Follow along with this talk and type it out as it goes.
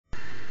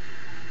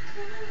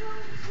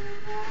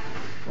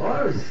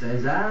Force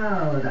is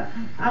out.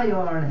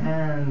 Iron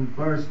Hand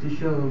first to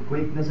show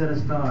quickness at the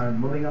start.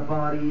 Moving a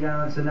body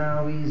out, so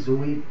now he's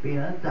Sweet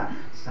Peanut.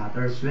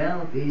 Sutter's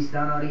Wealth is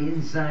down on the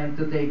inside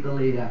to take the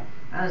lead.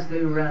 As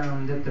they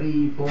round the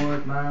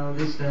 3/4 mile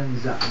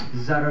distance,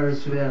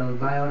 Sutter's Wealth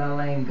by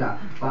Onalenka,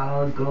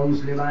 followed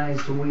closely by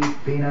Sweet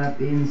Peanut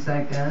in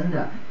second.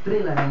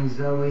 3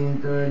 lengths away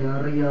in third,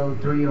 Real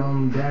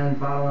Triumph, then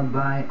followed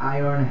by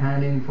Iron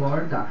Hand in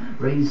fourth.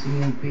 Racing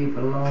in fifth,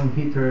 Long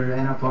Hitter,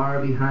 and a far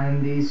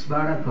behind is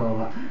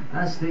Barako.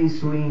 As they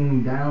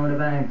swing down the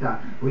back,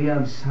 we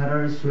have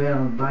Sutter's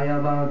Wealth by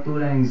about 2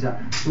 lengths.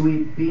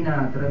 Sweet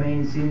Peanut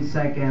remains in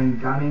second.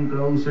 Coming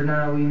closer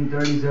now in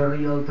third is a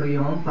Real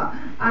Triumph.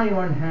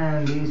 Iron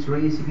Hand is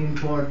racing in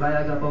fourth by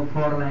a gap of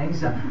 4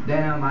 lengths.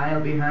 Then a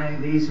mile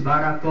behind is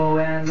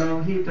Barako and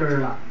Long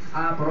Hitter.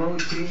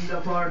 Approaching the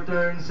 4th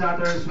turn,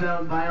 Sutter's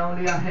Wealth by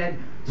only a head.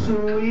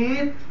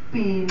 Sweet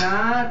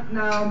Peanut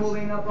now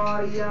moving up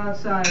on the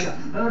outside.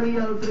 A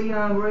Real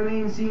Triumph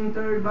remains in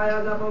third by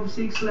a gap of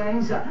 6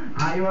 lengths.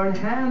 Iron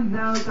Hand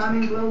now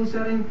coming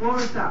closer in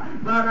fourth.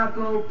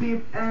 Barako,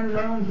 Pip, and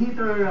Long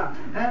Hitter.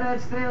 And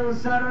it's still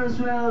Sutter's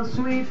Wealth.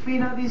 Sweet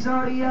Peanut is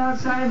on the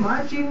outside,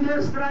 marching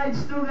their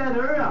strides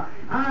together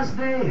as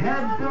they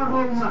head for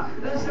home.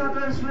 The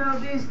Sutter's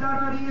Wealth is down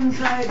on the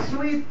inside.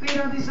 Sweet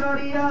Peanut is on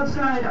the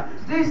outside.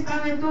 This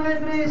time 2 and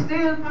 3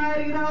 still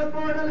fighting out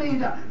for the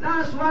lead.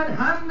 Last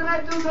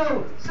 100 to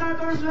go.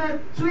 Sutter's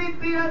Wealth, Sweet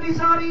Peanut is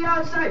on the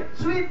outside.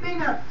 Sweet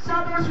Peanut,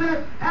 Sutter's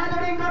Wealth,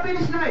 entering the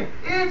finish line.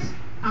 It's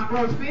a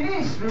close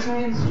finish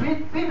between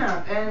Sweet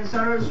Peanut and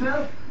Sutter's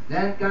Wealth.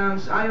 Then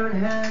comes Iron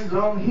Hand,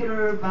 Long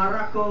Hitter,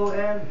 Barako,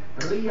 and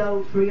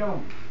Real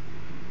Triumph.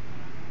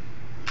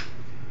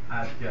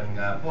 At yan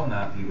nga po,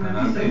 nakita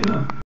natin, no?